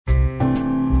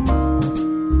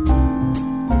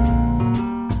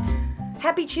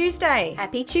Happy Tuesday.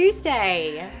 Happy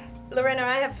Tuesday. Lorena,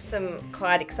 I have some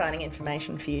quite exciting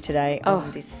information for you today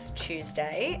on this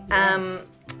Tuesday. Yes.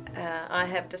 I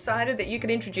have decided that you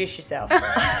can introduce yourself.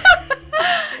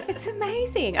 It's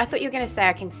amazing. I thought you were going to say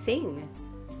I can sing.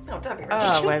 Oh, don't be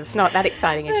ridiculous. Oh, well, it's not that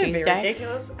exciting a Don't Tuesday. be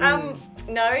ridiculous.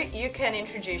 No, you can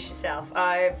introduce yourself.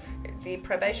 The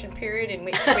probation period in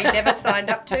which we never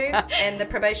signed up to and the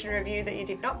probation review that you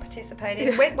did not participate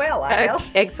in went well, I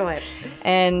felt. Excellent.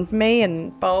 And me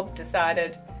and Bob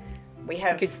decided we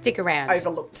have Could stick around.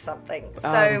 overlooked something.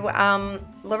 So,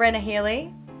 Lorena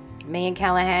Healy, Meahan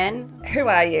Callahan. who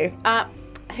are you?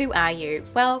 Who are you?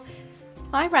 Well,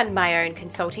 I run my own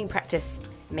consulting practice,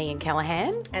 Meahan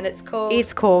Callahan. And it's called...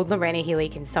 It's called Lorena Healy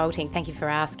Consulting. Thank you for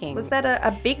asking. Was that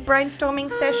a big brainstorming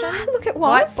session? Look, it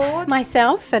was. Whiteboard?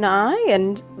 Myself and I,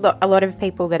 and look, a lot of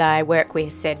people that I work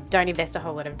with said don't invest a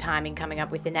whole lot of time in coming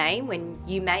up with a name when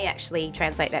you may actually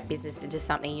translate that business into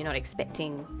something you're not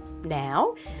expecting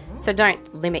now. So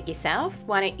don't limit yourself.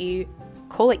 Why don't you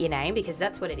call it your name, because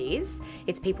that's what it is.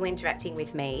 It's people interacting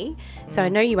with me. So I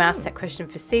know you asked that question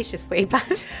facetiously,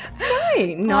 but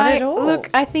No, not at all. Look,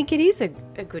 I think it is a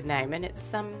good name, and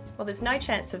it's Well, there's no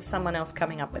chance of someone else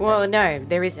coming up with well, it. no,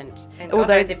 there isn't. And Although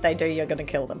God knows if they do, you're going to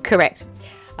kill them. correct.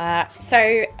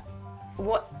 So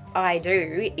what I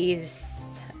do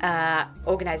is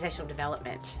organisational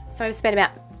development. So I've spent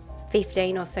about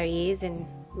 15 or so years in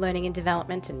learning and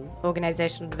development and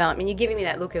organisational development. You're giving me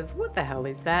that look of, what the hell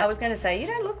is that? I was going to say, you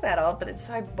don't look that old, but it's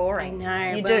so boring. I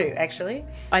know, You well, do, actually.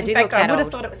 I do In fact, look that I would have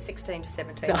old. thought it was 16 to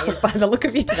 17 years by the look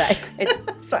of you today.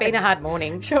 It's been a hard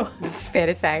morning. Sure. It's fair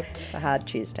to say. It's a hard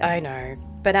Tuesday. I know.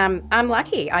 But I'm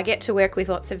lucky. I get to work with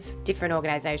lots of different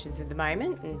organisations at the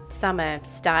moment, and some are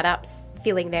startups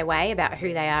feeling their way about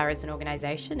who they are as an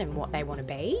organisation and what they want to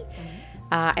be.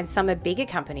 And some are bigger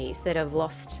companies that have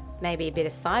lost maybe a bit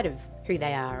of sight of who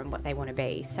they are and what they want to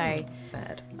be. So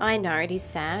Sad. I know it is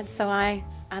sad. So I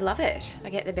love it. I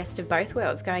get the best of both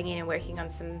worlds, going in and working on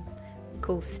some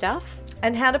cool stuff.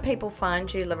 And how do people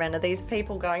find you, Lorena? These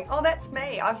people going, oh, that's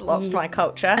me. I've lost my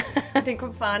culture. I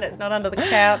couldn't find it. It's not under the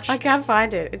couch. I can't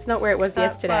find it. It's not where it was Can't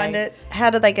yesterday. find it.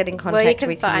 How do they get in contact Well, you with can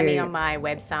you? find me on my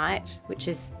website, which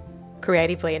is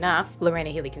creatively enough,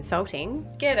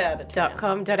 lorenahealyconsulting.com.au. Get out of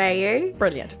town.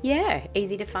 Brilliant. Yeah,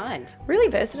 easy to find. Really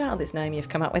versatile, this name you've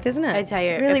come up with, isn't it? I tell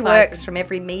you, It really it applies works from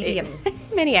every medium.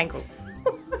 Many angles.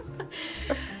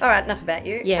 All right, enough about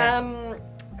you. Yeah.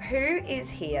 Who is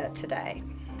here today?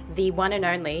 The one and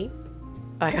only,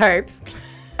 I hope,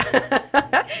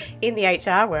 in the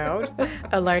HR world,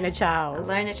 Ilona Charles.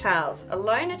 Ilona Charles.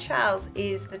 Ilona Charles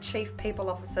is the Chief People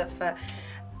Officer for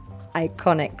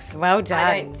Aconex. Well done.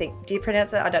 I don't think... Do you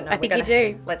pronounce it? I don't know. I think you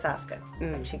do. Let's ask her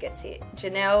when she gets here.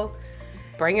 Janelle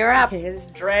Bring her up. is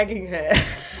dragging her.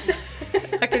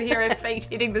 I can hear her feet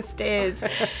hitting the stairs.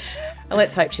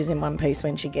 Let's hope she's in one piece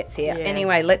when she gets here. Yes.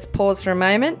 Anyway, let's pause for a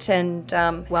moment and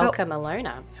Welcome,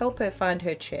 Ilona. help her find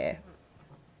her chair.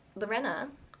 Lorena,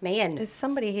 Meahan. there's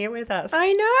somebody here with us.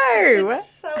 I know. It's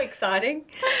so exciting.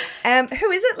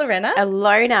 Who is it, Lorena?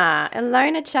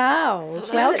 Ilona Charles. She's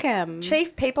the Welcome.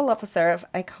 Chief People Officer of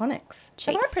Aconex.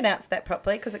 Chief. Have I pronounced that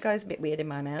properly? Because it goes a bit weird in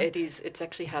my mouth. It is. It's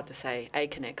actually hard to say.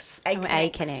 Aconex.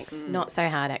 Aconex. Not so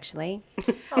hard, actually.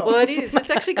 Well, it is.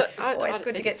 It's actually got. Always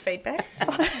good to get feedback.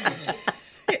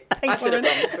 I Thanks, said it Lorena.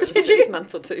 wrong for the first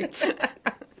month or two.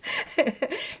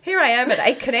 Here I am at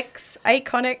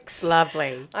Aconex.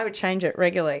 Lovely. I would change it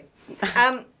regularly.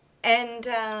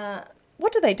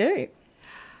 What do they do?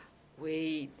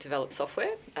 We develop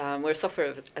software. We're a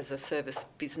software as a service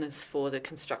business for the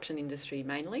construction industry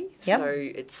mainly. Yep. So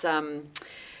it's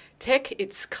tech,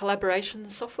 it's collaboration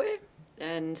software.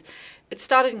 And it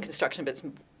started in construction, but it's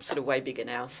sort of way bigger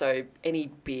now. So any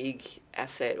big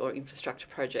asset or infrastructure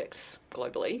projects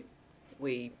globally,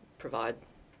 we provide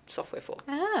software for.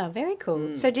 Ah, very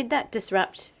cool. So did that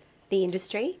disrupt the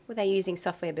industry? Were they using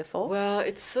software before? Well,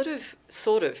 it's sort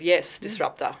of, yes,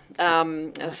 disruptor.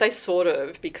 I say sort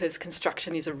of because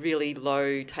construction is a really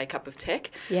low take-up of tech.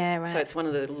 Yeah, right. So it's one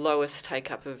of the lowest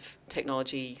take-up of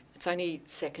technology. It's only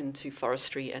second to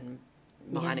forestry and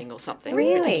mining or something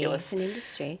Really? ridiculous. It's an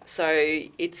industry. So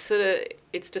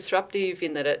it's disruptive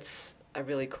in that it's a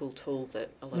really cool tool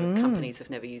that a lot of companies have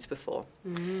never used before.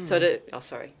 Sorry,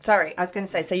 Sorry, I was going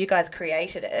to say, so you guys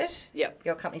created it. Yep.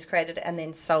 Your company's created it and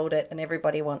then sold it and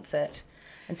everybody wants it.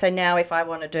 And so now if I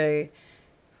want to do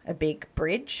a big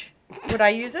bridge, Would I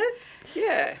use it?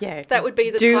 Yeah. Yeah. That would be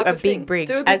the Do type a of thing. big bridge.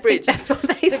 Do a I big bridge. think that's what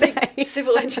they It's a say. big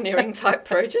civil engineering type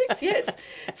projects, yes.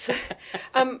 So,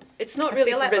 it's not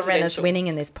really I feel for like Lorena's residential. winning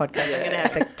in this podcast. Yeah. I'm going to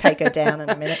have to take her down in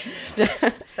a minute.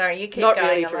 Sorry, you keep Not going.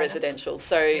 really for Ilona. residential.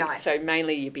 So, No. so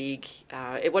mainly your big.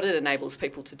 What it enables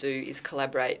people to do is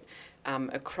collaborate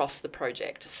across the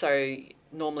project. So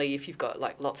normally, if you've got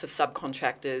like lots of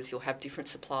subcontractors, you'll have different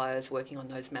suppliers working on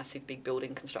those massive big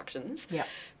building constructions. Yep.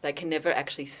 They can never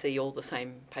actually see all the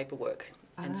same paperwork.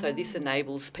 And so this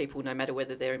enables people, no matter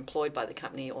whether they're employed by the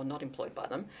company or not employed by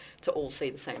them, to all see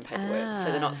the same paperwork. So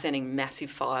they're not sending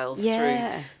massive files through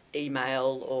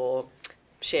email or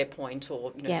SharePoint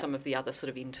or some of the other sort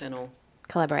of internal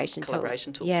Collaboration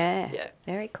tools. Yeah.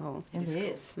 Very cool. It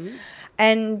is.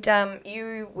 And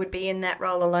you would be in that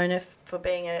role, Ilona, for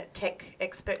being a tech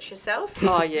expert yourself?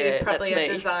 Oh, yeah, You probably that's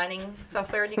are me. designing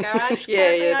software in your garage?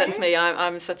 Yeah, that's me.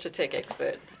 I'm such a tech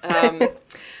expert.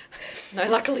 No,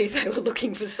 luckily they were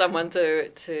looking for someone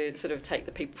to sort of take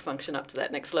the people function up to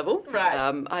that next level. Right.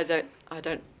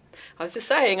 I was just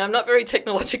saying, I'm not very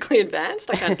technologically advanced.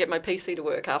 I can't get my PC to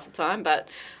work half the time, but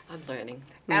I'm learning.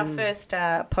 Our first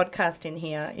podcast in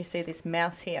here, you see this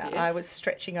mouse here. Yes. I was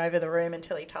stretching over the room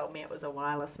until he told me it was a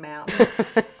wireless mouse.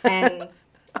 And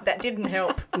that didn't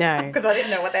help. No. Because I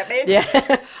didn't know what that meant.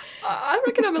 Yeah. I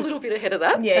reckon I'm a little bit ahead of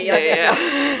that.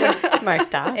 Yeah.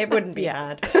 Most are. It wouldn't be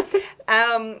hard.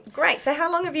 Great. So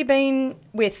how long have you been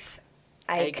with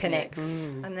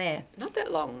Aconex? I'm there. Not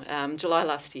that long. July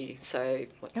last year. So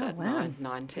what's that? wow. 10 months.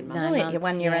 Nine Your months,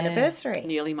 1 year yeah. anniversary.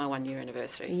 Nearly my 1 year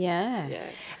anniversary. Yeah. Yeah.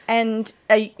 And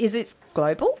is it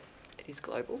global? It is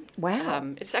global.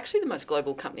 Wow. It's actually the most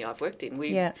global company I've worked in.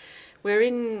 Yeah. We're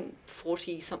in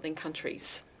 40-something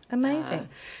countries. Amazing.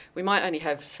 We might only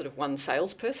have sort of one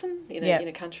salesperson in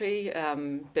a country,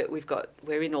 but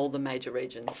we're in all the major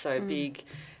regions. So big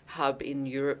hub in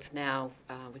Europe now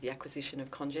with the acquisition of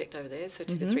Conject over there, so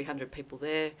 200 to 300 people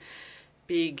there.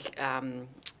 Big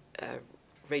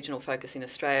regional focus in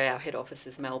Australia. Our head office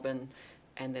is Melbourne,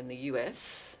 and then the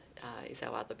US is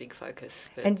our other big focus.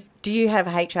 But And do you have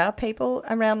HR people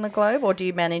around the globe, or do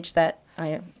you manage that?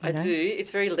 I do.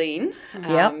 It's very lean.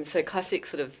 Yep. So classic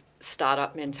sort of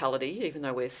startup mentality, even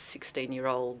though we're a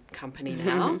 16-year-old company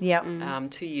now. Yep.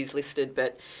 2 years listed,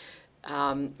 but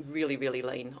really, really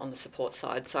lean on the support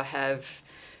side. So I have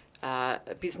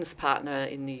a business partner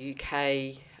in the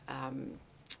UK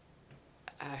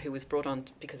who was brought on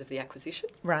because of the acquisition.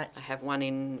 Right. I have one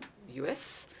in the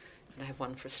US and I have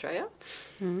one for Australia.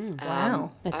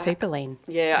 Wow. That's super lean.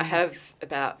 Yeah, I have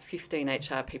about 15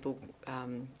 HR people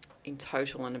in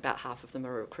total, and about half of them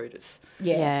are recruiters.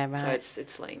 Yeah. Right. So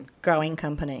it's lean. Growing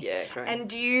company. Yeah, great. And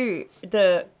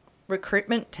the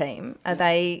recruitment team, are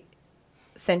they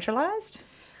centralised?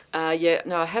 I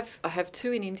have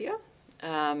two in India.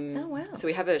 Oh, wow. So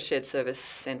we have a shared service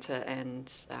centre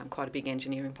and quite a big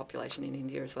engineering population in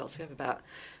India as well. So we have about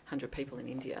 100 people in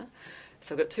India.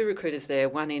 So we've got two recruiters there,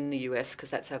 one in the US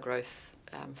because that's our growth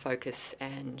focus,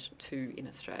 and two in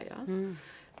Australia.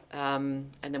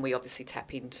 And then we obviously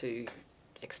tap into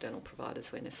external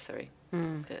providers where necessary.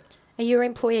 But Are your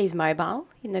employees mobile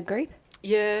in the group?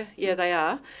 yeah, they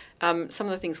are. Some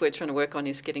of the things we're trying to work on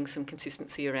is getting some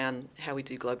consistency around how we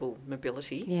do global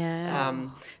mobility. Yeah.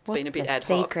 It's been a bit ad What's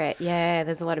hoc. the secret? Yeah,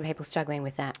 there's a lot of people struggling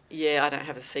with that. Yeah, I don't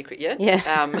have a secret yet.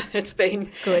 Yeah. It's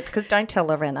been Good, because don't tell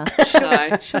Lorena.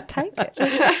 no. She'll take it.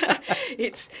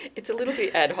 It's a little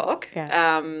bit ad hoc.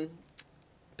 Yeah.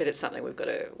 But it's something we've got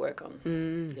to work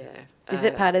on. Yeah. Is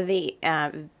it part of the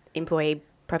employee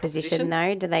proposition Proposition?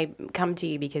 though? Do they come to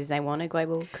you because they want a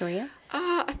global career?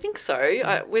 I think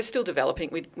so. We're still developing.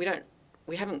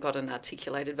 We haven't got an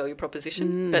articulated value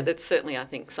proposition, but that's certainly, I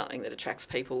think, something that attracts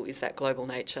people is that global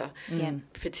nature. Yeah.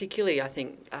 Particularly, I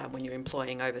think, when you're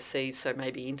employing overseas, so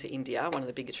maybe into India, one of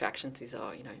the big attractions is,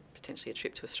 potentially a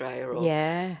trip to Australia. Or,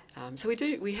 Yeah. So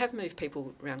we have moved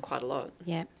people around quite a lot,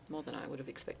 Yeah. more than I would have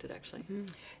expected, actually.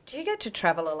 Do you get to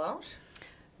travel a lot?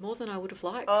 More than I would have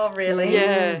liked. Oh, really?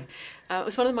 Yeah. It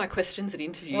was one of my questions at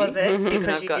interview. Was it? given Because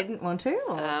I've you got, didn't want to?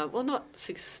 Or?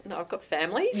 I've got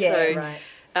family. Yeah, so,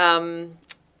 right.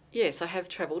 Yes, I have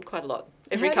travelled quite a lot.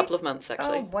 Every How do couple of months,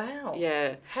 actually. Oh, wow.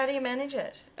 Yeah. How do you manage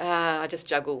it? I just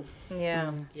juggle.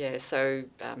 Yeah. Yeah, so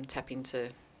tap into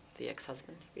the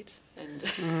ex-husband a bit and,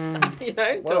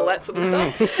 do all that sort of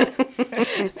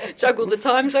stuff. Juggle the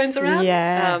time zones around.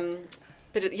 Yeah.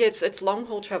 But it's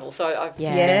long-haul travel, so I've just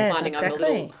Yes, been finding I'm a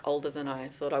exactly. little older than I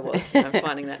thought I was. I'm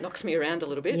finding that knocks me around a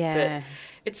little bit. Yeah.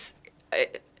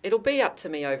 But it'll be up to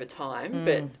me over time,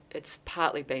 but it's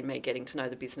partly been me getting to know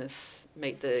the business,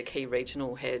 meet the key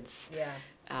regional heads, Yeah.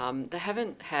 They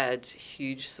haven't had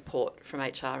huge support from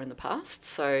HR in the past.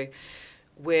 So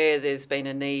where there's been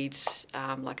a need,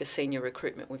 like a senior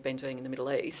recruitment we've been doing in the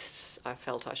Middle East, I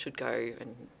felt I should go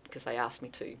because they asked me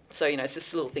to. So, it's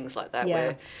just little things like that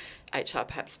where HR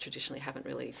perhaps traditionally haven't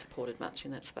really supported much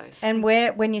in that space. And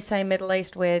when you say Middle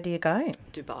East, where do you go?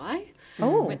 Dubai.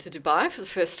 Oh. Went to Dubai for the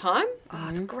first time. Oh,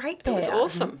 it's great It there. was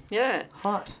awesome, yeah.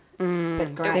 Hot. But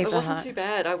It great. wasn't too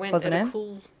bad. I went Wasn't at it?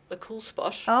 a cool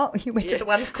spot. Oh, you went to the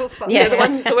one cool spot. Yeah,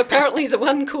 apparently the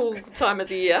one cool time of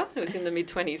the year. It was in the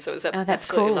mid-20s, so it was that's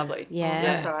absolutely cool. lovely. Yeah.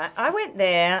 That's all right. I went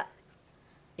there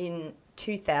in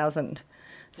 2000.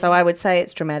 So I would say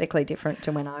it's dramatically different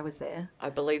to when I was there. I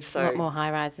believe A so. lot more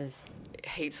high rises.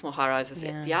 Heaps more high-rises.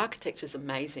 Yeah. The architecture's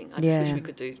amazing. I just wish Yeah. we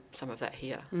could do some of that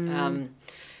here.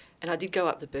 And I did go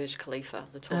up the Burj Khalifa,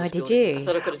 the tallest did building. you? I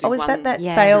thought I've got to do Oh, is one that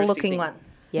Yeah. sail-looking touristy one?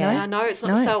 Yeah. No, it's not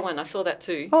No. the sail one. I saw that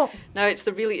too. Oh. No, it's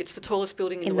the tallest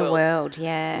building In the world,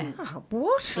 yeah. Oh,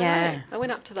 what? Yeah. I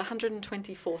went up to the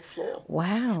 124th floor.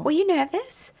 Wow. Were you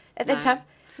nervous at the No. top?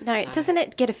 No, doesn't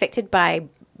it get affected by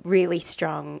really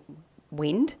strong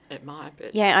wind? It might,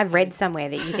 but Yeah, I've read somewhere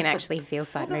that you can actually feel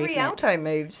slight The movement. Rialto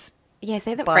moves Yeah,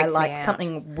 so that by freaks me like out.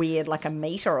 something weird, like a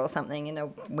meter or something in a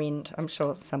wind. I'm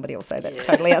sure somebody will say that's Yeah.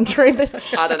 totally untrue, but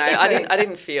I don't know. I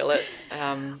didn't feel it.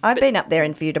 I've But been up there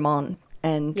and viewed them on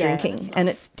and Yeah, drinking, that's and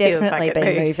nice. it's Feels definitely like it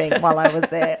been moves. moving while I was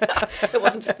there. it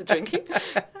wasn't just the drinking.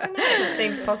 I know, it just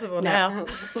seems possible No.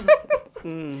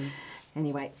 now.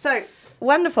 Anyway, so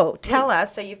wonderful. Tell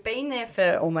us, so you've been there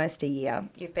for almost a year.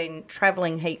 You've been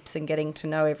travelling heaps and getting to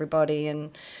know everybody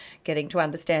and getting to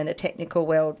understand a technical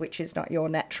world, which is not your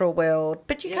natural world.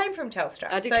 But you Yeah. came from Telstra.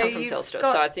 I did so come from you've Telstra,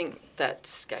 got- so I think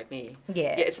that gave me.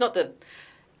 Yeah. It's not that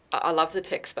I love the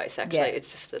tech space. Actually, Yeah.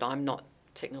 it's just that I'm not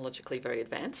technologically very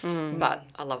advanced, but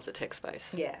I love the tech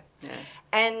space. Yeah. Yeah.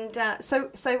 And so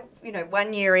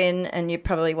 1 year in, and you're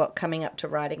probably coming up to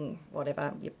writing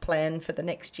whatever your plan for the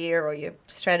next year, or your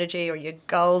strategy, or your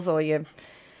goals, or your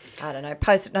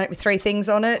post-it note with 3 things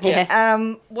on it. Yeah.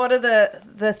 What are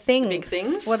the things? big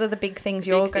things? What are the big things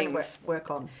The you're big going to things.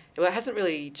 work on? Well, it hasn't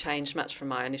really changed much from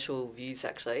my initial views,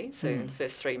 actually. So in the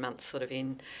first 3 months sort of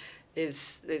in,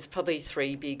 there's probably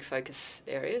 3 big focus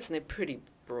areas, and they're pretty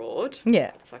broad.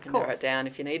 Yeah. So I can of narrow course. it down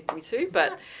if you need me to.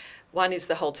 But one is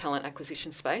the whole talent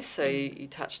acquisition space. So you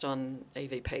touched on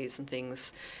EVPs and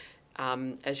things.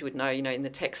 As you would know, in the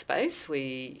tech space,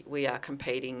 we are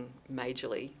competing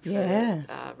majorly for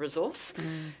Yeah. resource,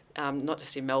 not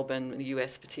just in Melbourne, the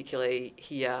US particularly,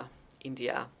 here,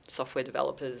 India, software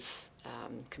developers,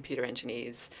 computer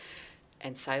engineers,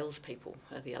 and salespeople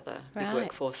are the other big Right.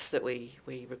 workforce that we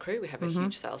recruit. We have a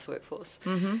huge sales workforce.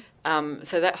 Mm-hmm.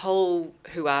 So that whole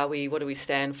who are we, what do we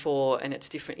stand for, and it's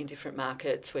different in different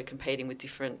markets. We're competing with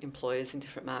different employers in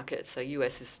different markets. So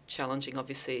US is challenging,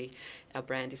 obviously. Our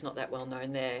brand is not that well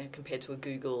known there compared to a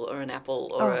Google or an Apple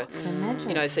or I can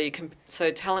imagine. so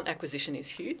talent acquisition is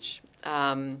huge.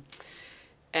 And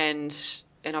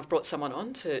I've brought someone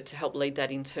on to help lead that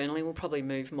internally. We'll probably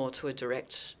move more to a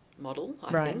direct model,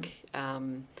 I think,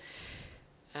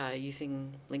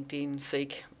 using LinkedIn,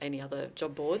 Seek, any other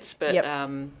job boards. But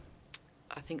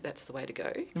I think that's the way to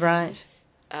go. Right.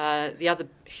 The other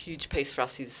huge piece for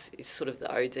us is sort of the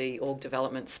OD, org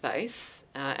development space,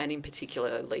 and in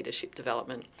particular leadership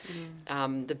development.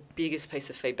 The biggest piece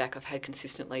of feedback I've had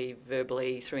consistently,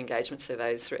 verbally, through engagement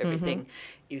surveys, through everything,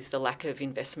 is the lack of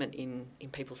investment in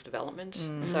people's development.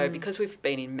 So because we've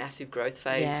been in massive growth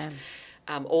phase,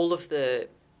 all of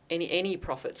any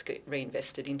profits get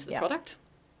reinvested into the product.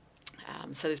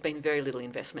 So there's been very little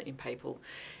investment in people.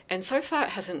 And so far it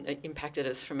hasn't impacted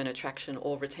us from an attraction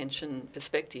or retention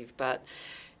perspective, but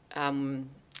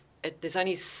there's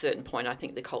only a certain point I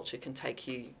think the culture can take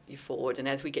you forward. And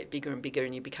as we get bigger and bigger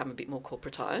and you become a bit more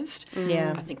corporatised,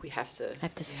 I think we have to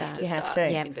start. You have to.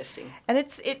 Yep. investing. And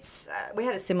it's we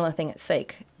had a similar thing at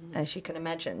Seek, as you can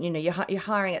imagine. You're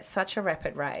hiring at such a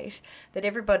rapid rate that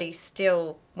everybody's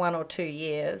still 1 or 2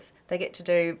 years. They get to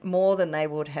do more than they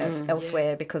would have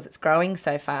elsewhere because it's growing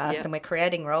so fast and we're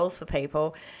creating roles for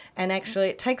people. And actually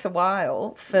it takes a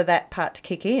while for that part to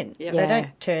kick in. Yep. They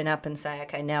don't turn up and say,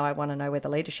 okay, now I want to know where the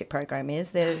leadership program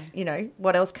is.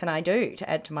 What else can I do to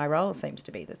add to my role seems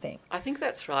to be the thing. I think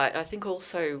that's right. I think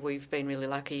also we've been really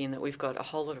lucky in that we've got a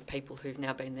whole lot of people who've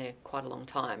now been there quite a long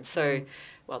time. So,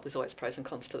 well, there's always pros and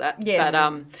cons to that. Yes.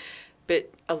 But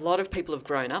a lot of people have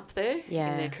grown up there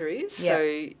in their careers. Yeah.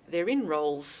 So they're in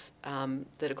roles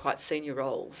that are quite senior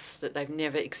roles that they've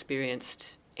never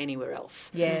experienced anywhere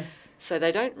else. Yes. So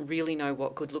they don't really know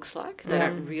what good looks like. They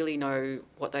don't really know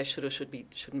what they should or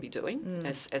shouldn't be doing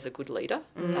as a good leader.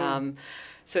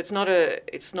 So it's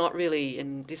not really,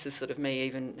 and this is sort of me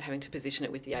even having to position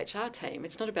it with the HR team.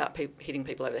 It's not about hitting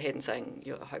people over the head and saying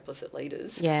you're hopeless at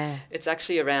leaders. Yeah. It's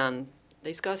actually around,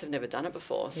 these guys have never done it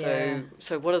before. So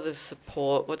what are the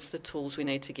support? What's the tools we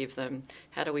need to give them?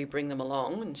 How do we bring them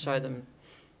along and show them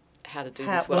how to do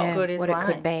this well? What good is what lying.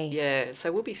 it could be. Yeah,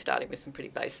 so we'll be starting with some pretty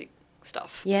basic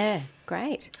stuff. Yeah,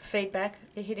 great. Feedback.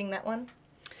 You're hitting that one?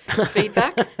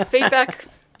 Feedback.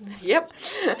 Yep.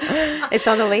 It's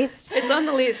on the list. It's on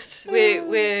the list. We're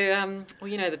well,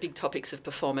 you know, the big topics of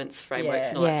performance frameworks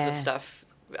and all that sort of stuff.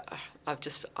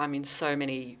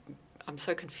 I'm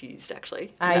so confused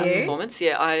actually about performance.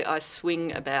 Yeah, I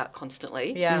swing about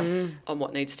constantly on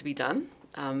what needs to be done.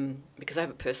 Because I have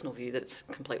a personal view that it's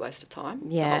a complete waste of time.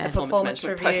 Yeah. The whole performance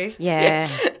management review. process.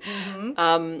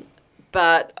 Yeah.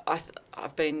 But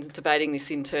I've been debating this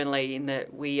internally in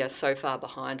that we are so far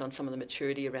behind on some of the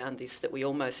maturity around this that we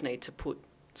almost need to put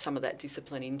some of that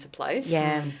discipline into place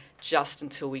just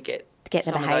until we get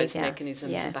some of those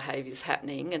mechanisms and behaviours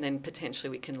happening, and then potentially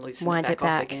we can loosen Wind it it back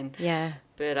off back. again. Yeah.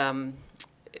 But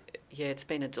it's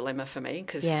been a dilemma for me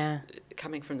because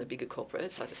coming from the bigger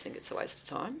corporates, I just think it's a waste of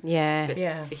time. Yeah.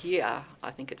 But for here,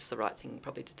 I think it's the right thing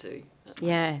probably to do.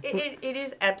 Yeah. It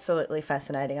is absolutely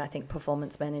fascinating, I think,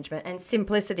 performance management. And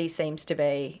simplicity seems to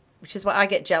be, which is why I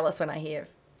get jealous when I hear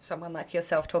someone like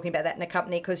yourself talking about that in a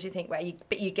company, because you think, well,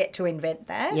 but you get to invent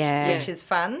that, which is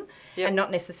fun, and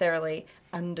not necessarily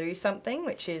undo something,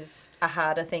 which is a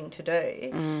harder thing to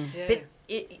do. But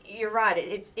you're right,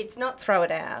 it's not throw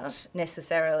it out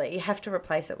necessarily. You have to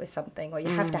replace it with something, or you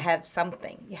have to have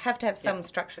something. You have to have some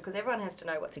structure, because everyone has to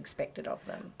know what's expected of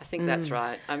them. I think that's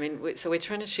right. I mean, so we're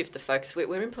trying to shift the focus.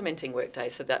 We're implementing Workday,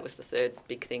 so that was the third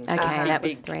big thing. So Okay, that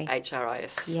big was 3.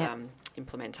 HRIS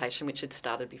implementation, which had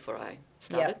started before I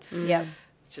started.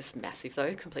 It's just massive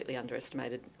though, completely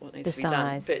underestimated what needs to be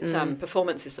done. But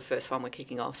performance is the first one we're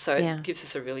kicking off, so it gives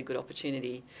us a really good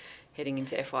opportunity heading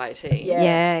into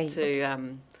FY18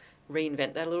 to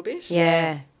reinvent that a little bit.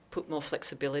 Yeah. Put more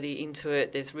flexibility into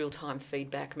it. There's real-time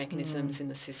feedback mechanisms in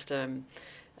the system.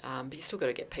 But you still got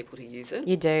to get people to use it.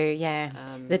 You do,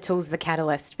 yeah. The tool's the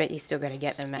catalyst, but you still got to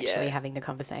get them actually having the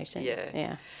conversation.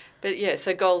 Yeah. But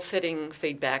so goal setting,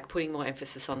 feedback, putting more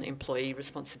emphasis on employee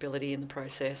responsibility in the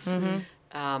process.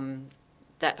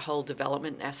 That whole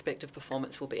development aspect of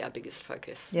performance will be our biggest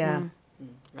focus.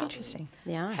 Interesting.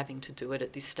 Having to do it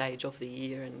at this stage of the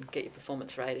year and get your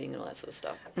performance rating and all that sort of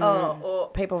stuff. Or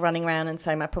people running around and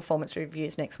say my performance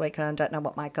review's next week and I don't know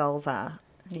what my goals are.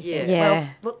 Yeah. Well,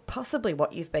 look, possibly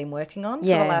what you've been working on for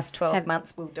the last 12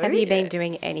 months will do. Have you been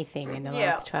doing anything in the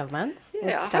last 12 months?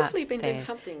 Yeah, I've hopefully been doing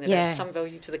something that adds some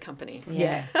value to the company.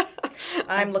 Yeah.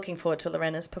 I'm looking forward to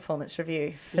Lorena's performance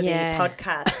review for the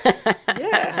podcast.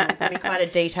 It's going to be quite a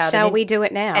detailed Shall we do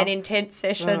it now? An intense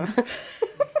session.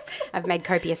 I've made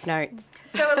copious notes.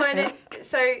 So,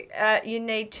 Ilona, you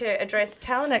need to address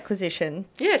talent acquisition.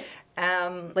 Yes.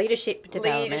 Leadership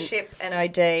development. Leadership and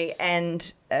OD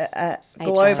and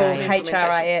global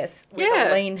HRIS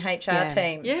with a lean HR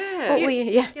team. Yeah.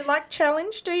 You like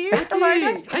challenge, do you?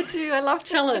 I do. I love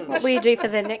challenge. What will you do for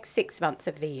the next 6 months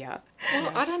of the year?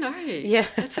 Well, I don't know. Yeah.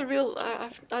 It's a real,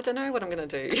 I don't know what I'm going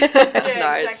to do.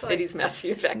 Exactly. It is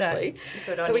massive actually.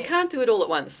 No, so we can't do it all at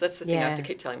once. That's the thing I have to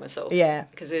keep telling myself. Yeah.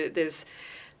 Because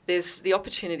there's the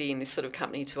opportunity in this sort of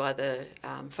company to either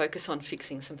focus on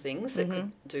fixing some things that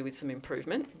could do with some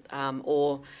improvement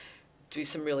or do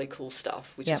some really cool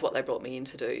stuff, which is what they brought me in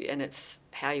to do. And it's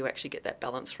how you actually get that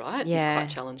balance right is quite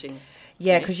challenging.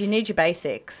 Yeah, because you need your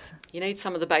basics. You need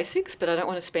some of the basics, but I don't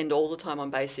want to spend all the time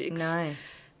on basics. No.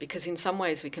 Because in some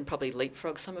ways we can probably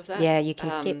leapfrog some of that. Yeah, you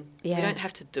can skip. Yeah. We don't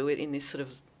have to do it in this sort of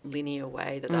linear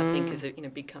way that I think is in a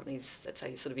big companies, that's how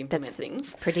you sort of implement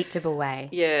things. Predictable way.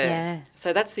 Yeah.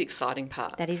 So that's the exciting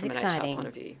part. That is from exciting. an HR point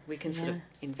of view. We can sort of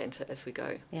invent it as we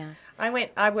go. Yeah.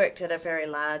 I worked at a very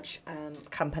large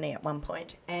company at one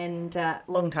point, and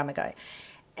long time ago,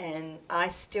 and I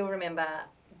still remember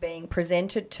being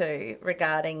presented to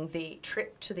regarding the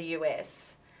trip to the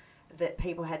US that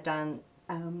people had done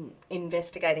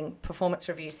investigating performance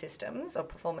review systems or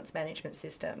performance management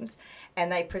systems, and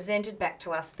they presented back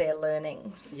to us their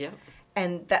learnings. Yeah.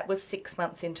 And that was 6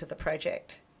 months into the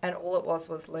project, and all it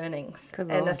was learnings. Good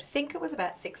and I Lord. think it was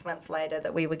about 6 months later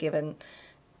that we were given,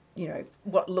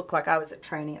 what looked like, I was at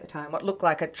training at the time, what looked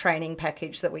like a training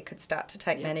package that we could start to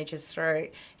take managers through.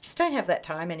 You just don't have that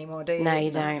time anymore, do you? No,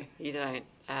 you don't. You don't.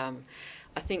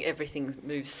 I think everything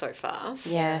moves so fast.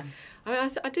 Yeah. I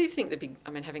mean, I do think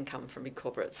having come from big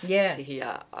corporates Yeah. to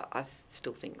here, I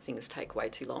still think things take way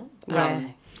too long. Yeah.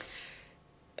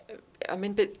 I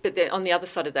mean, but then on the other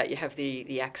side of that, you have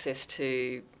the access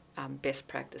to best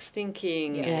practice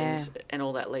thinking Yeah. and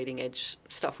all that leading edge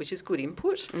stuff, which is good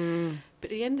input. But at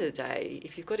the end of the day,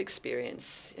 if you've got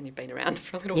experience and you've been around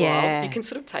for a little while, you can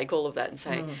sort of take all of that and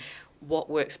say,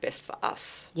 what works best for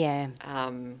us? Yeah.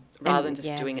 Rather than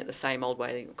just doing it the same old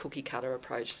way, cookie cutter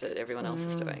approach that everyone else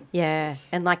is doing. Yeah.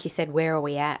 And like you said, where are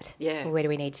we at? Yeah. Or where do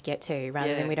we need to get to?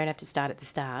 Rather than we don't have to start at the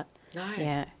start. No.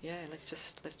 Yeah. Yeah. Let's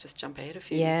just jump ahead a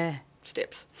few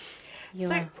steps.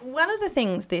 So one of the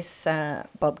things this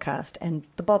Bobcast and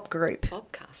the Bob Group,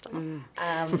 Bobcast.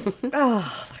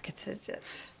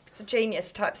 it's a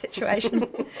genius type situation.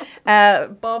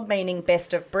 Bob meaning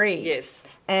best of breed. Yes.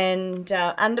 And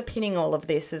underpinning all of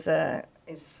this is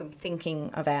some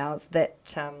thinking of ours that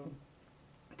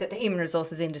the human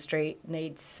resources industry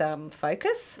needs some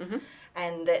focus,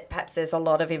 and that perhaps there's a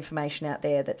lot of information out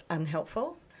there that's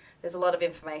unhelpful. There's a lot of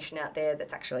information out there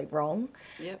that's actually wrong.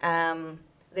 Yep.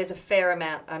 There's a fair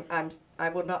amount. I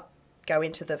will not go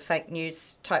into the fake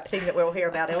news type thing that we'll hear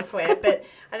about elsewhere, but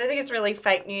I don't think it's really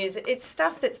fake news. It's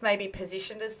stuff that's maybe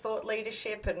positioned as thought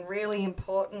leadership and really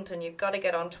important, and you've got to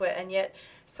get onto it, and yet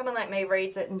someone like me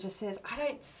reads it and just says, I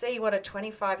don't see what a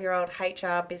 25-year-old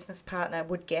HR business partner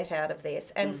would get out of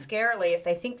this. And scarily, if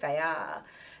they think they are,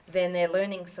 then they're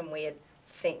learning some weird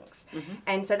things.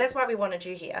 And so that's why we wanted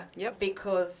you here,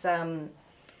 because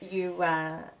you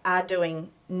are doing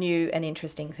new and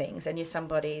interesting things, and you're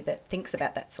somebody that thinks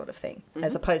about that sort of thing,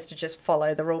 as opposed to just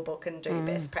follow the rule book and do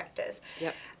best practice.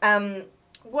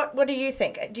 What do you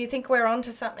think? Do you think we're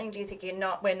onto something? Do you think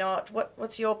we're not?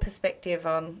 What's your perspective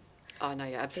on? Oh, no,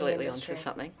 you're absolutely onto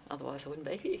something. Otherwise, I wouldn't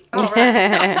be here. Oh,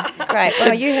 right. Great.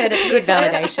 Well, you heard it. Good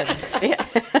validation.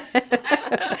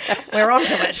 We're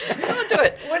onto it. Onto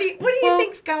it. What do you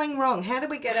think's going wrong? How do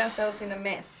we get ourselves in a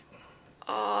mess?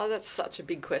 Oh, that's such a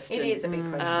big question. It is a big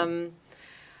question.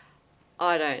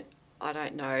 I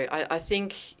don't know. I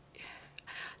think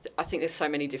there's so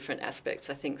many different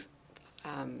aspects. I think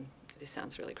this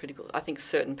sounds really critical. I think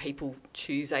certain people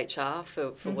choose HR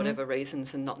for whatever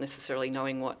reasons, and not necessarily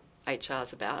knowing what HR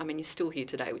is about. I mean, you're still here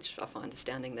today, which I find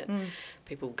astounding that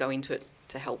people go into it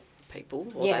to help people,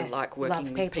 or they like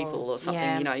working with people or something.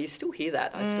 Yeah. You know, you still hear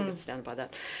that. I still get astounded by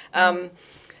that.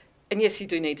 And yes, you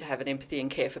do need to have an empathy and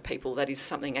care for people. That is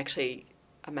something actually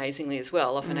amazingly as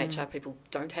well. Often HR people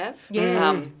don't have,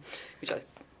 which I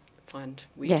find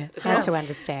weird as well. Hard to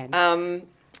understand.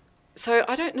 So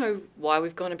I don't know why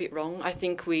we've gone a bit wrong. I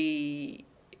think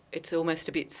it's almost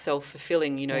a bit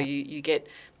self-fulfilling. You know, you get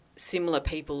similar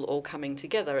people all coming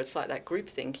together. It's like that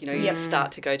groupthink. You know, you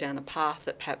start to go down a path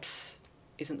that perhaps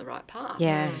isn't the right path.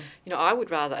 Yeah. You know, I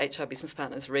would rather HR business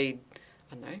partners read,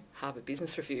 I don't know, Harvard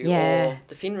Business Review or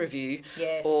the Fin Review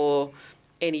or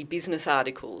any business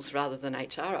articles rather than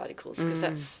HR articles,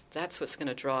 because that's what's going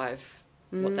to drive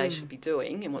what they should be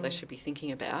doing and what they should be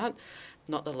thinking about,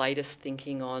 not the latest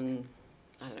thinking on,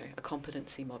 I don't know, a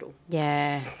competency model.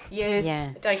 Yes.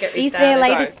 Yeah. Don't get me Is started. there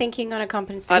latest thinking on a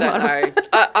competency model? I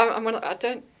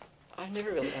don't know. I've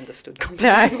never really understood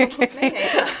competency models. Me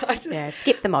neither.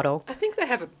 Skip the model. I think they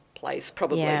have a place,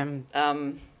 probably. Yeah.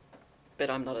 But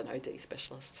I'm not an OD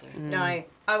specialist. So. No,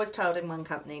 I was told in one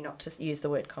company not to use the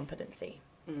word competency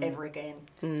ever again.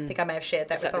 I think I may have shared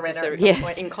that with Lorena at some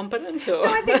point. Incompetent? Or?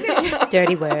 No, I think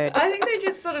Dirty word. I think they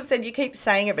just sort of said, you keep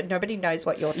saying it, but nobody knows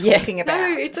what you're talking about.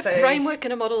 No, it's a framework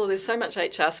and a model. There's so much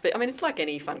HR speak. I mean, it's like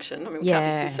any function. I mean, we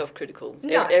can't be too self-critical.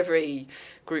 No. Every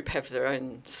group have their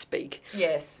own speak.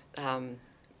 Yes.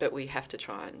 But we have to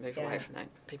try and move away from that.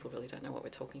 People really don't know what we're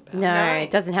talking about. No, it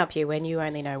doesn't help you when you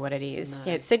only know what it is.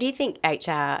 No. Yeah. So do you think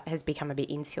HR has become a bit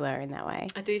insular in that way?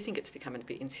 I do think it's becoming a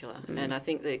bit insular. And I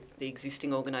think the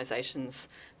existing organisations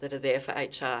that are there for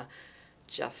HR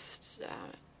just...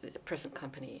 the present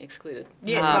company excluded.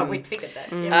 Yes, well, we'd figured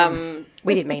that.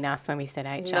 We didn't mean us when we said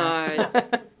HR. No.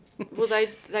 Well,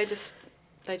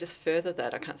 they just further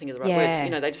that. I can't think of the right words. You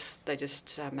know, they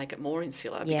just make it more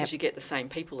insular because you get the same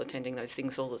people attending those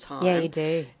things all the time. Yeah, you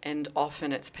do. And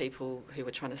often it's people who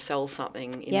are trying to sell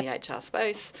something in the HR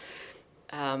space.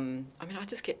 I mean, I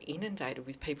just get inundated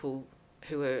with people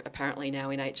who are apparently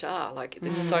now in HR. Like,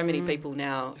 there's so many people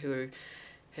now who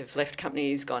have left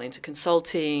companies, gone into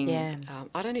consulting. Yeah.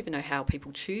 I don't even know how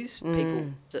people choose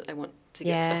people that they want to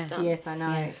get stuff done. Yes, I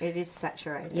know. It is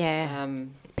saturated. Yeah.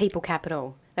 It's people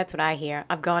capital. That's what I hear.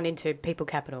 I've gone into people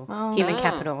capital, human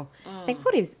capital. I think,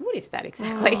 what is that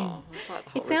exactly? It's like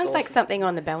the whole it sounds like resources. something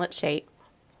on the balance sheet.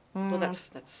 Well,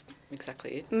 that's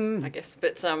exactly it, I guess.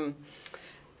 But,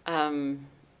 I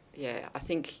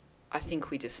think I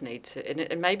think we just need to,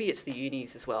 and maybe it's the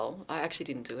unis as well. I actually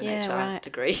didn't do an Yeah, HR right.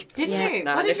 degree. Did you?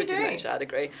 No, What I did never you did do? an HR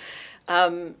degree.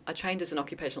 I trained as an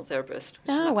occupational therapist,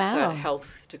 which Oh, is wow. a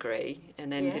health degree,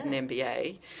 and then did an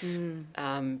MBA.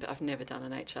 Mm. But I've never done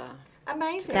an HR.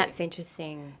 Amazing. That's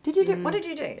interesting. Did you do? What did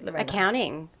you do, Lorena?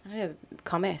 Accounting. I had a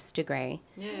commerce degree.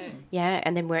 Yeah. Yeah,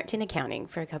 and then worked in accounting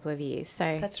for a couple of years.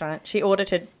 So That's right. She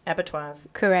audited abattoirs.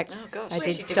 correct. Oh, gosh. I Where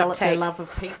did She stock developed her takes love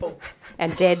of people.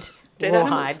 and dead Dead raw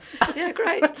animals. hides. Yeah,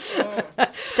 great.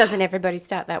 Doesn't everybody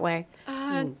start that way?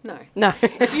 No. No.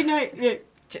 You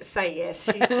just say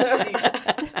yes. She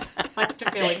likes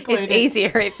to feel included. It's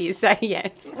easier if you say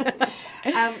yes.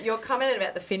 Your comment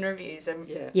about the fin reviews are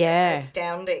Yeah.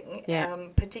 astounding, Yeah.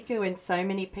 particularly when so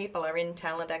many people are in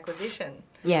talent acquisition.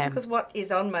 Yeah. Because what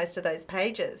is on most of those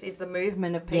pages is the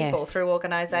movement of people Yes. through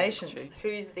organisations. true.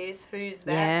 Who's this? Who's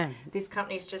that? Yeah. This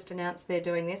company's just announced they're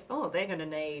doing this. Oh, they're going to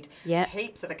need Yeah.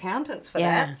 heaps of accountants for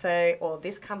Yeah. that. So, or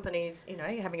this company's,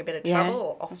 having a bit of Yeah.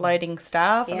 trouble or offloading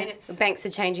staff. Yeah. I mean, it's The banks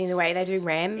are changing the way they do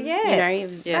REM. Yeah, you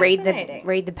it's read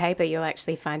fascinating. the paper, you'll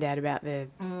actually find out about the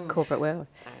corporate world.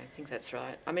 I think that's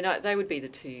right. I mean, they would be the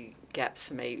two gaps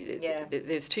for me. Yeah.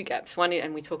 There's two gaps. One,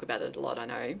 and we talk about it a lot, I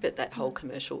know, but that whole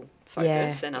commercial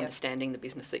focus and Yep. understanding the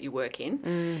business that you work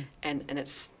in, and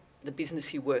it's the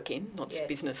business you work in, not just Yes.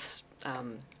 business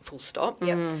full stop.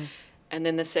 Yep. And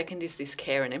then the second is this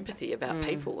care and empathy about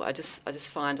people. I just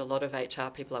find a lot of HR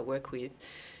people I work with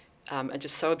are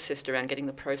just so obsessed around getting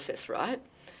the process right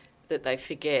that they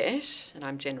forget, and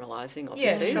I'm generalising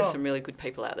obviously, sure. there's some really good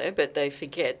people out there, but they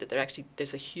forget that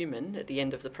there's a human at the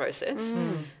end of the process,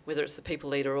 whether it's the people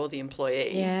leader or the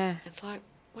employee. Yeah. It's like,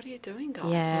 what are you doing,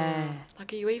 guys? Yeah.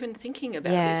 Like, are you even thinking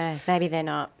about Yeah. this? Maybe they're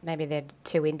not. Maybe they're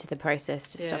too into the process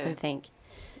to stop Yeah. and think.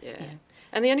 Yeah.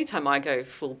 And the only time I go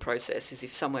full process is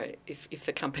if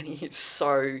the company is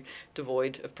so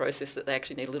devoid of process that they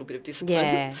actually need a little bit of discipline.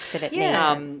 Yeah. That it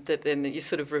Yeah. needs. That then you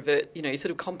sort of revert, you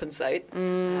sort of compensate.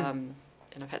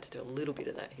 And I've had to do a little bit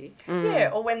of that here. Yeah,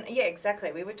 or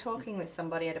exactly. We were talking with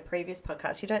somebody at a previous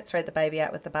podcast. You don't throw the baby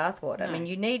out with the bathwater. I No. mean,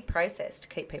 you need process to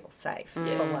keep people safe, for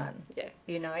Yes. one. Yeah.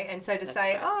 And so to That's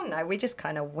say, right. oh no, we just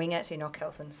kind of wing it in our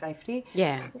health and safety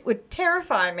Yeah. would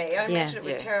terrify me. I imagine it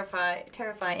would Yeah.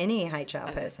 terrify any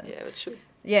HR person. Yeah, it should.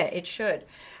 Yeah, it should.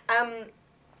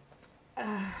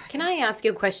 Can I ask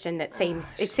you a question that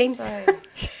seems? It seems. So,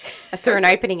 I saw an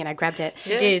opening and I grabbed it.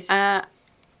 Yeah. did.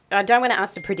 I don't want to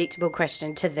ask the predictable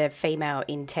question to the female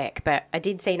in tech, but I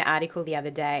did see an article the other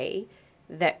day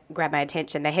that grabbed my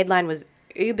attention. The headline was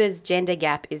Uber's gender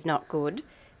gap is not good,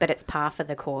 but it's par for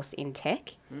the course in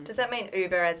tech. Does that mean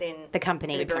Uber as in The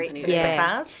company. Uber Eats company, and yeah. Uber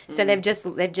cars? So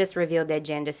they've just revealed their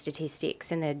gender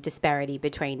statistics and the disparity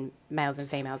between males and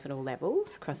females at all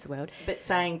levels across the world. But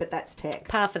that's tech.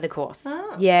 Par for the course.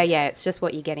 Oh. Yeah, it's just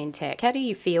what you get in tech. How do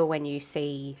you feel when you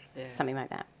see something like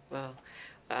that? Well,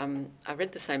 I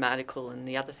read the same article, and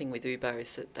the other thing with Uber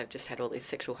is that they've just had all these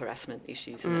sexual harassment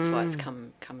issues, and that's why it's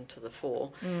come to the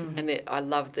fore. And I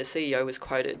loved the CEO was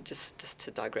quoted, just to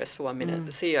digress for 1 minute,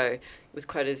 the CEO was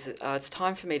quoted as, it's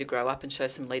time for me to grow up and show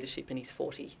some leadership, and he's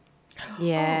 40.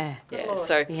 Yeah. Yeah, Lord.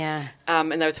 so Yeah. and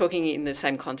they were talking in the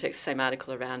same context, same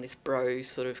article around this bro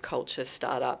sort of culture,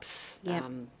 startups, Yep.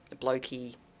 the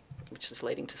blokey, which is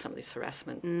leading to some of this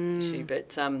harassment issue.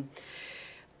 But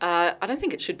I don't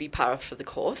think it should be par for the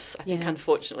course. I think, Yeah.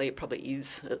 unfortunately, it probably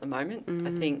is at the moment.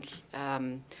 I think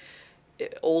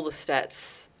all the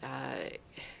stats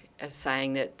are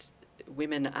saying that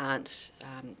women aren't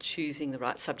choosing the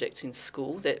right subjects in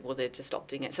school. They're just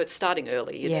opting out. So it's starting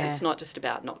early. It's not just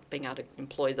about not being able to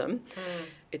employ them.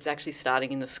 It's actually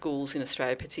starting in the schools in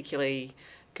Australia, particularly.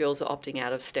 Girls are opting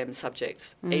out of STEM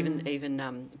subjects.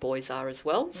 Even boys are as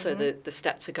well. So the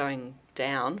stats are going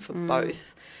down for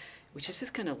both, which is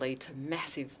just going to lead to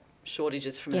massive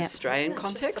shortages from an Australian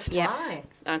context.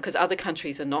 Because other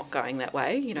countries are not going that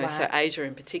way. So Asia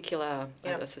in particular,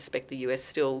 I suspect the US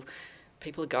still,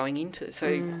 people are going into. So,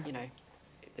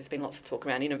 there's been lots of talk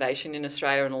around innovation in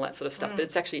Australia and all that sort of stuff, but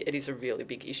it is a really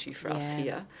big issue for us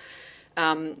here.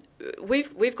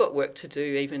 We've got work to do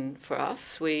even for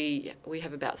us. We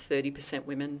have about 30%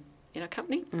 women in our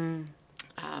company.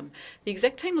 The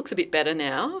exec team looks a bit better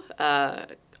now.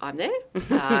 I'm there.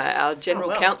 Our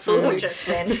general counsel, who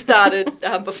started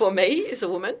before me, is a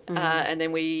woman. And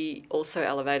then we also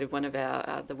elevated one of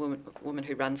our the woman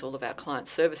who runs all of our client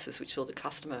services, which is all the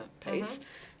customer piece,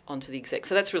 onto the exec.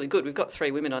 So that's really good. We've got 3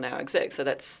 women on our exec, so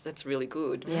that's really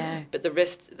good. Yeah. But the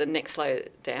rest, the next layer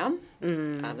down, the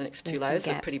next 2 There's some layers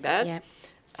are gaps. pretty bad. Yep.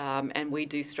 And we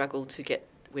do struggle to get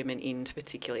women into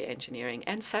particularly engineering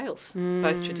and sales,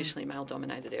 both traditionally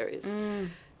male-dominated areas.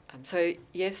 So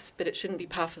yes, but it shouldn't be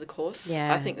par for the course.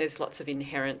 Yeah. I think there's lots of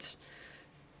inherent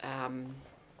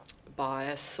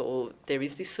bias, or there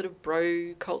is this sort of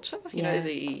bro culture, you know,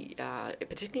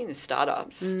 particularly in the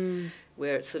startups,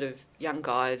 where it's sort of young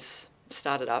guys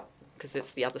started up, because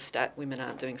it's the other stat, women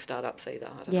aren't doing startups either.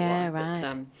 I don't know why,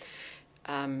 right.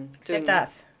 But, Except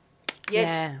us.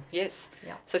 Yes, yes.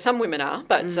 Yeah. So some women are,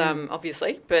 but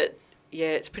obviously, but yeah,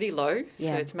 it's pretty low. Yeah.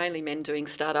 So it's mainly men doing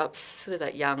startups, sort of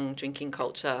that young drinking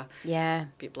culture, Yeah.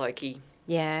 bit blokey.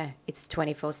 Yeah. It's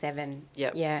 24/7.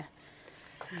 Yep. Yeah.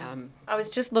 I was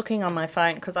just looking on my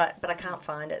phone but I can't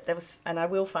find it. And I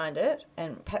will find it,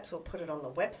 and perhaps we'll put it on the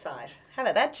website. How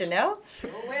about that, Janelle?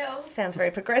 Sure will. Sounds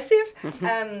very progressive.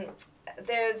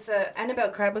 There's Annabelle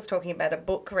Crabb was talking about a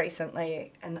book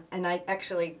recently, and I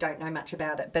actually don't know much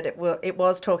about it, but it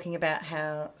was talking about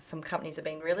how some companies have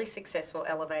been really successful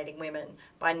elevating women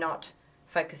by not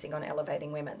focusing on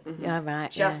elevating women. Oh,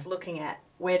 right. Just looking at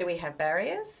where do we have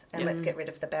barriers, and let's get rid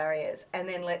of the barriers, and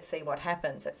then let's see what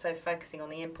happens. It's so focusing on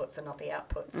the inputs and not the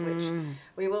outputs, which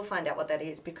we will find out what that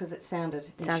is, because it sounds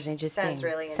interesting. Sounds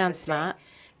Really interesting. Sounds smart.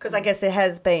 Because I guess there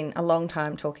has been a long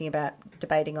time talking about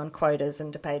debating on quotas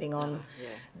and debating on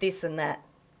this and that.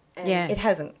 And it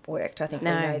hasn't worked. I think we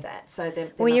know that. So there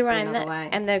must you're be right. another way.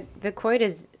 And the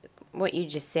quotas, what you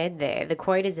just said there, the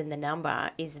quotas and the number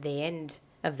is the end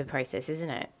of the process, isn't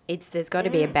it? There's got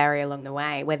to be a barrier along the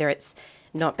way, whether it's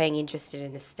not being interested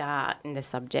in the start in the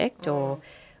subject or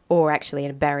actually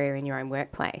a barrier in your own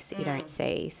workplace that you don't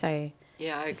see. So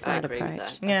yeah, it's a I smart agree approach.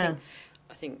 with that. Yeah.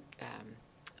 I think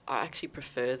I actually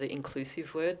prefer the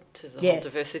inclusive word to the Yes. whole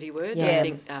diversity word.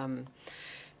 Yes. I think,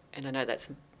 and I know that's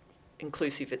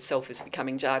inclusive itself is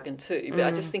becoming jargon too. But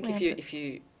I just think if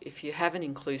you have an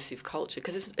inclusive culture,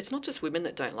 because it's not just women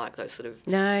that don't like those sort of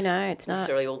No, it's not.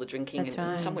 necessarily all the drinking, That's and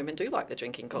right. some women do like the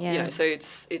drinking culture. Yeah. You know, so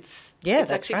it's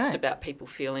that's actually just right. about people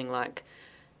feeling like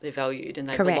they're valued and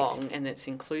they Correct. belong, and it's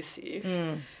inclusive.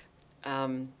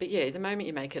 But yeah, the moment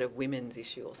you make it a women's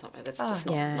issue or something, that's just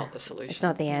not the solution. It's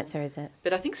not the answer, is it?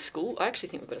 But I think I actually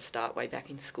think we've got to start way back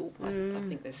in school. I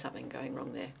think there's something going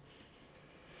wrong there.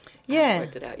 I haven't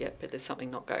worked it out yet, but there's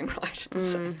something not going right.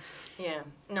 So. Yeah.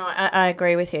 No, I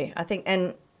agree with you. I think,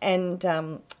 and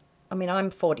I mean, I'm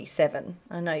 47.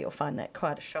 I know you'll find that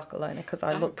quite a shock, Ilona, because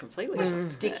I look completely shocked.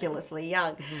 ridiculously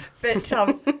young. But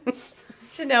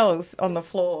Janelle's on the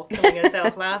floor killing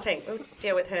herself laughing. We'll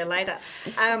deal with her later.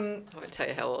 I won't tell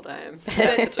you how old I am.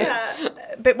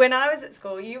 But when I was at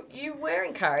school, you were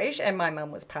encouraged, and my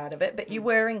mum was part of it, but you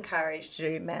were encouraged to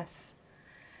do maths,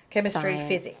 chemistry, Science,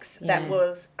 physics. yeah. That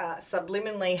was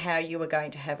subliminally how you were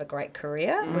going to have a great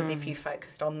career, was if you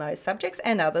focused on those subjects,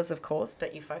 and others, of course,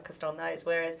 but you focused on those.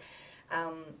 Whereas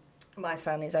my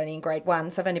son is only in grade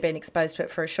 1, so I've only been exposed to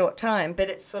it for a short time, but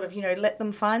it's sort of, let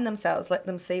them find themselves, let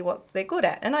them see what they're good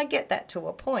at. And I get that to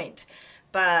a point,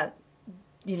 but,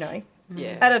 I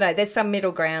don't know, there's some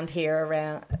middle ground here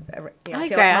around, I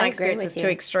feel like my experience was too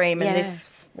extreme, and this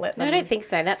let them... No, I don't think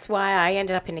so. That's why I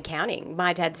ended up in accounting.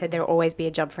 My dad said there'll always be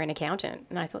a job for an accountant,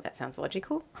 and I thought that sounds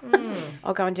logical.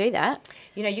 I'll go and do that.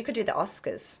 You could do the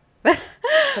Oscars.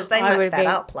 Because they I would mucked that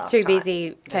have up been last too time.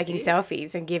 busy taking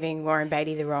selfies and giving Warren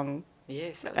Beatty the wrong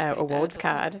Yes, that was pretty awards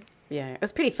bad, card. Yeah, it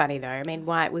was pretty funny though. I mean,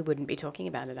 why we wouldn't be talking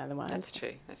about it otherwise? That's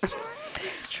true.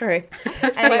 It's true.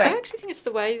 Anyway, I actually think it's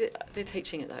the way that they're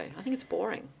teaching it though. I think it's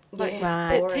boring. Right.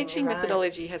 The teaching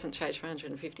methodology hasn't changed for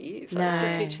 150 years. They're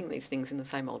still teaching these things in the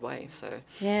same old way. So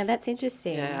yeah, that's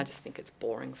interesting. yeah, I just think it's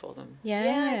boring for them.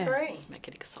 Yeah, I agree. Just make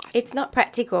it exciting. It's not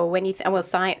practical when you. Well,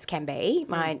 science can be.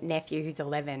 My nephew, who's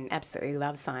 11, absolutely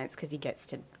loves science because he gets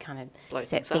to kind of Blow set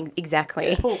things up. things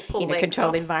exactly Pull in a legs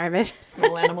controlled off. environment.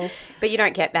 Small animals. But you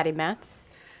don't get that in maths.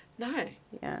 No.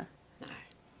 Yeah. No.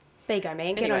 There you go, man.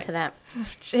 Get Anyway. on to that.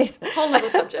 Jeez. Whole other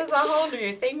subject. There's a whole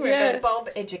new thing. We're Yeah. going to Bob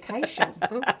education.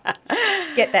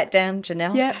 Get that down,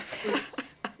 Janelle. Yep.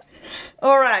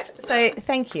 All right. So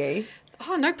thank you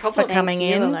Oh, no problem. for coming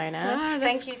Thank you, in. Ilona. Ah, that's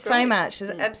Thank you so great. much.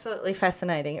 It's absolutely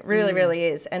fascinating. It really, really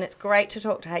is. And it's great to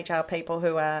talk to HR people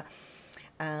who are,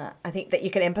 I think, that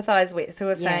you can empathise with, who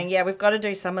are saying, yeah, we've got to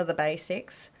do some of the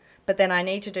basics, but then I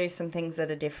need to do some things that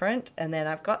are different. And then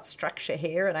I've got structure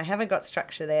here and I haven't got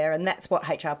structure there. And that's what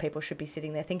HR people should be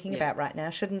sitting there thinking about right now,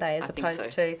 shouldn't they? As I think opposed so.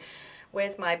 to,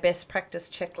 where's my best practice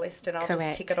checklist and I'll Correct.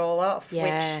 just tick it all off,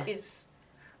 Yeah. which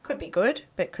could be good,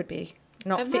 but could be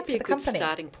not It fit might be for a the good company.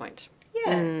 starting point.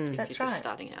 Yeah, If that's you're right. just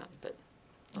starting out, but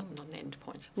not an end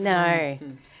point. No.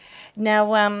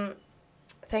 Now,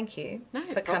 thank you No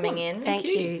for problem. coming in. Thank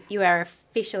you. You are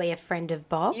officially a friend of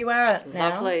Bob. You are now.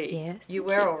 Lovely. Yes. You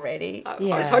were already. I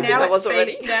Yeah. was hoping Now I was it's been-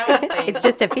 already. Now it's been It's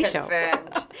just official.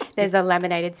 confirmed. There's a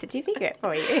laminated certificate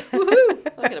for you. Woohoo!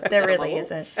 I'm gonna put There that on my really wall.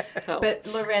 isn't. Oh. But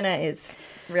Lorena is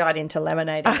right into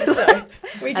laminating, so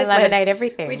we I just laminate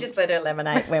everything. we just let her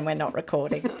laminate when we're not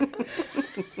recording.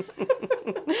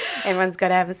 Everyone's got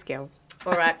to have a skill.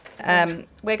 All right,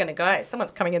 we're going to go.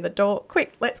 Someone's coming in the door.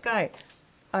 Quick, let's go.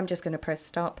 I'm just going to press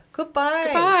stop. Goodbye.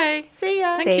 Goodbye. See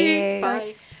ya. Thank See you. you.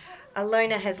 Bye.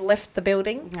 Ilona has left the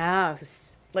building. Oh,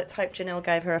 Let's hope Janelle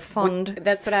gave her a fond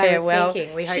That's what I was farewell.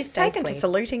 thinking. We hope She's taken to safely.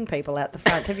 saluting people out the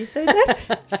front. Have you seen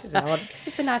that? She's an odd.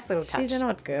 it's a nice little touch. She's an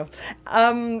odd girl.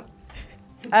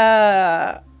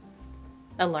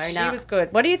 Ilona. She was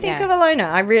good. What do you think Yeah. of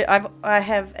Ilona? I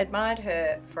have admired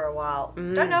her for a while.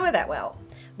 Don't know her that well.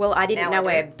 Well, I didn't Now know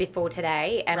I her do. before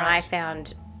today, and Right. I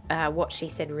found what she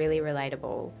said really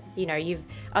relatable. You know,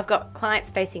 I've got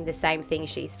clients facing the same thing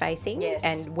she's facing, Yes.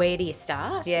 and where do you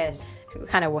start? Yes.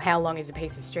 Kind of how long is a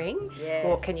piece of string? Yes.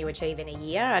 What can you achieve in a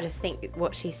year? I just think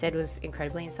what she said was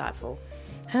incredibly insightful.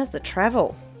 How's the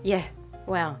travel? Yeah,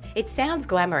 well, it sounds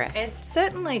glamorous. It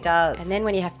certainly does. And then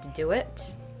when you have to do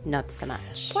it, not so much.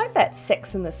 It's like that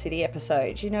Sex and the City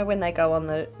episode. You know when they go on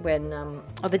the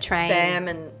the train. Sam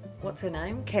and what's her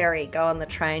name? Carrie go on the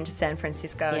train to San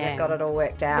Francisco and Yeah. they've got it all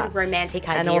worked out. Romantic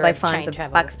idea And all they of find train is a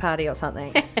travel. Bucks party or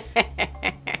something.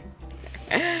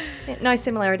 No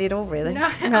similarity at all, really. No,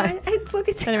 look,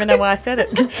 it's I don't even know why I said it.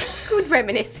 good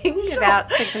reminiscing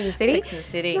about Sex and the City. Sex and the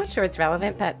City. Not sure it's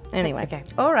relevant, but Anyway,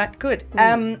 that's okay. all right, good.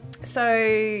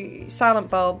 So Silent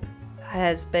Bob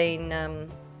has been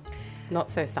Not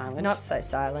so silent. not so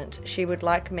silent. She would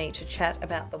like me to chat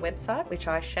about the website, which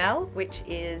I shall, which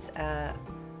is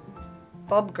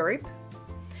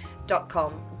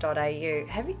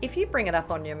bobgroup.com.au. If you bring it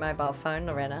up on your mobile phone,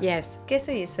 Lorena, Yes. guess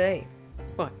who you see?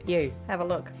 What? You? Have a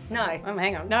look. No.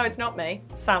 Hang on. No, it's not me.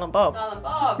 It's Silent Bob. Silent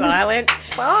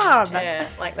Bob. Yeah,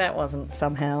 like that wasn't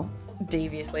somehow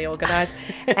deviously organised.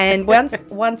 And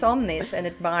once on this and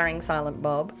admiring Silent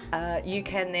Bob, you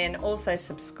can then also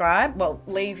subscribe. Well,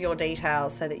 leave your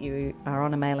details so that you are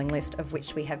on a mailing list, of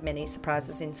which we have many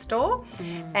surprises in store.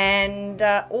 And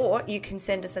or you can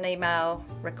send us an email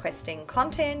requesting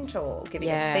content or giving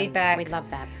us feedback. We'd love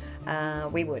that.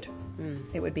 We would.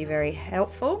 It would be very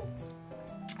helpful.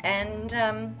 And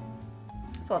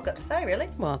that's all I've got to say, really.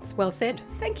 Well, it's well said.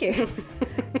 Thank you.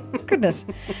 Goodness.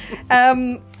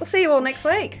 We'll see you all next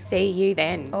week. See you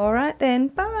then. All right then.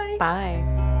 Bye.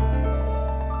 Bye.